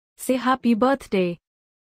Say happy birthday.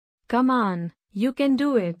 Come on, you can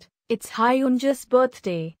do it. It's Hyunju's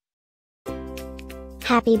birthday.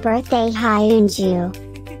 Happy birthday, Hyunju.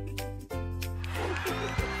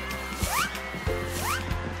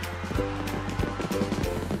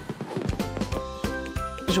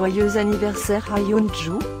 Joyeux anniversaire à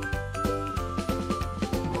Hyunju.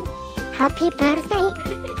 Happy birthday,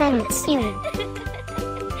 Hyunju.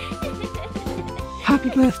 Happy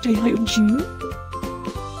birthday, Hyunju.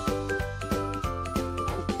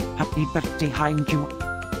 Happy birthday, Hyunju.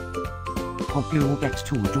 Hope you get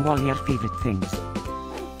to do all your favorite things.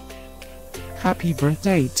 Happy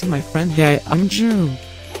birthday to my friend Hyunju.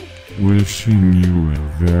 Wishing you a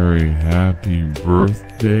very happy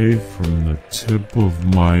birthday from the tip of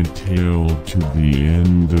my tail to the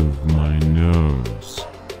end of my nose.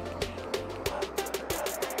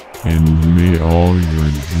 And may all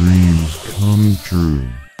your dreams come true.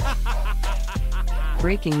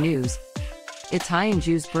 Breaking news. It's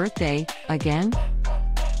Hyunju's birthday, again?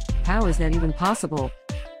 How is that even possible?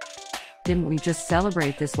 Didn't we just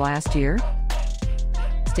celebrate this last year?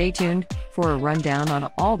 Stay tuned for a rundown on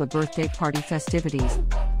all the birthday party festivities.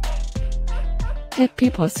 Happy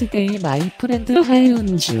birthday, my friend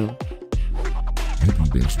Hyunju. Happy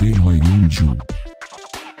birthday, Hyunju.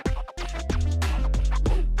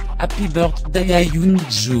 Happy birthday,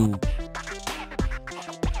 Hyunju.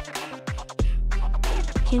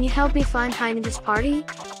 Can you help me find Hyunju's party?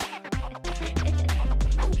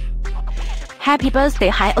 Happy birthday,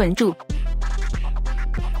 Hyunju.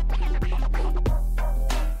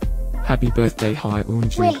 Happy birthday,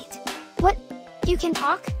 Hyunju. Wait, what? You can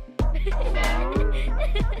talk?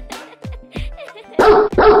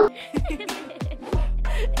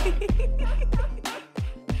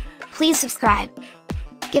 Please subscribe,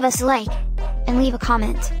 give us a like, and leave a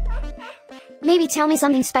comment. Maybe tell me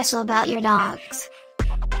something special about your dogs.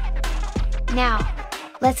 Now,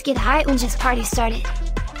 let's get Hyunju's party started.